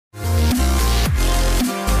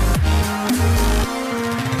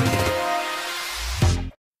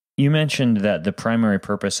You mentioned that the primary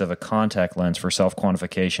purpose of a contact lens for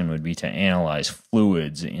self-quantification would be to analyze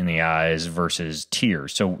fluids in the eyes versus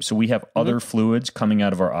tears. So we have Mhm. other fluids coming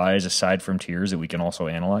out of our eyes aside from tears that we can also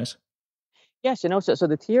analyze? Yes, so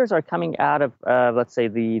the tears are coming out of, let's say,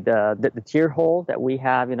 the tear hole that we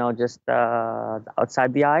have, just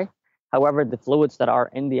outside the eye. However, the fluids that are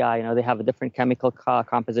in the eye, they have a different chemical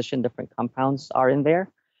composition, different compounds are in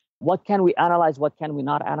there. What can we analyze? What can we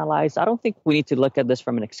not analyze? I don't think we need to look at this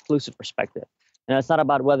from an exclusive perspective. It's not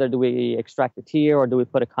about whether do we extract a tear or do we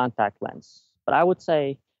put a contact lens. But I would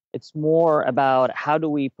say it's more about how do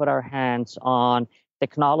we put our hands on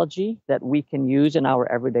technology that we can use in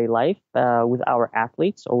our everyday life with our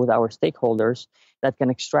athletes or with our stakeholders that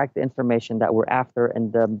can extract the information that we're after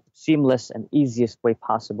in the seamless and easiest way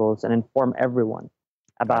possible and inform everyone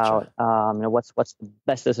about Gotcha. what's the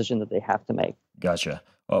best decision that they have to make. Gotcha.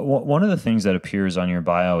 One of the things that appears on your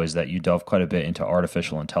bio is that you delve quite a bit into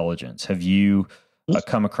artificial intelligence. Have you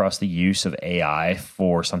come across the use of AI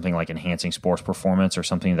for something like enhancing sports performance or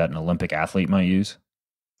something that an Olympic athlete might use?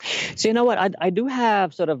 So you know what? I do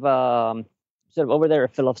have sort of over there a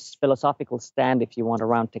philosophical stand, if you want,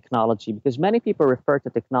 around technology, because many people refer to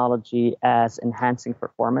technology as enhancing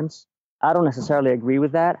performance. I don't necessarily agree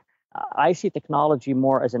with that. I see technology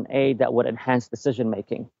more as an aid that would enhance decision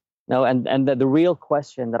making. No, and the real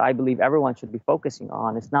question that I believe everyone should be focusing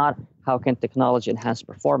on is not how can technology enhance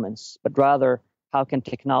performance, but rather how can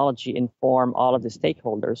technology inform all of the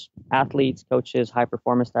stakeholders, athletes, coaches, high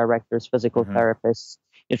performance directors, physical Hmm. therapists,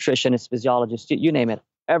 nutritionists, physiologists, you name it,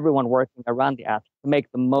 everyone working around the athlete to make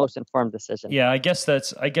the most informed decision. Yeah, I guess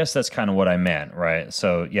that's kind of what I meant, right?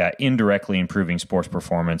 So yeah, indirectly improving sports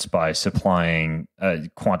performance by supplying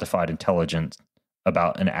quantified intelligence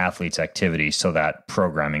about an athlete's activity, so that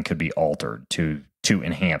programming could be altered to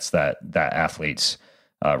enhance that athlete's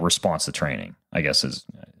response to training. I guess is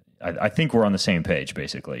I think we're on the same page,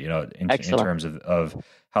 basically. In Excellent. terms of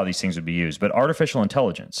how these things would be used. But artificial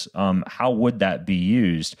intelligence, how would that be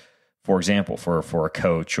used? For example, for a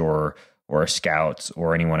coach or a scout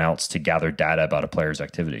or anyone else to gather data about a player's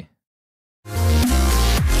activity?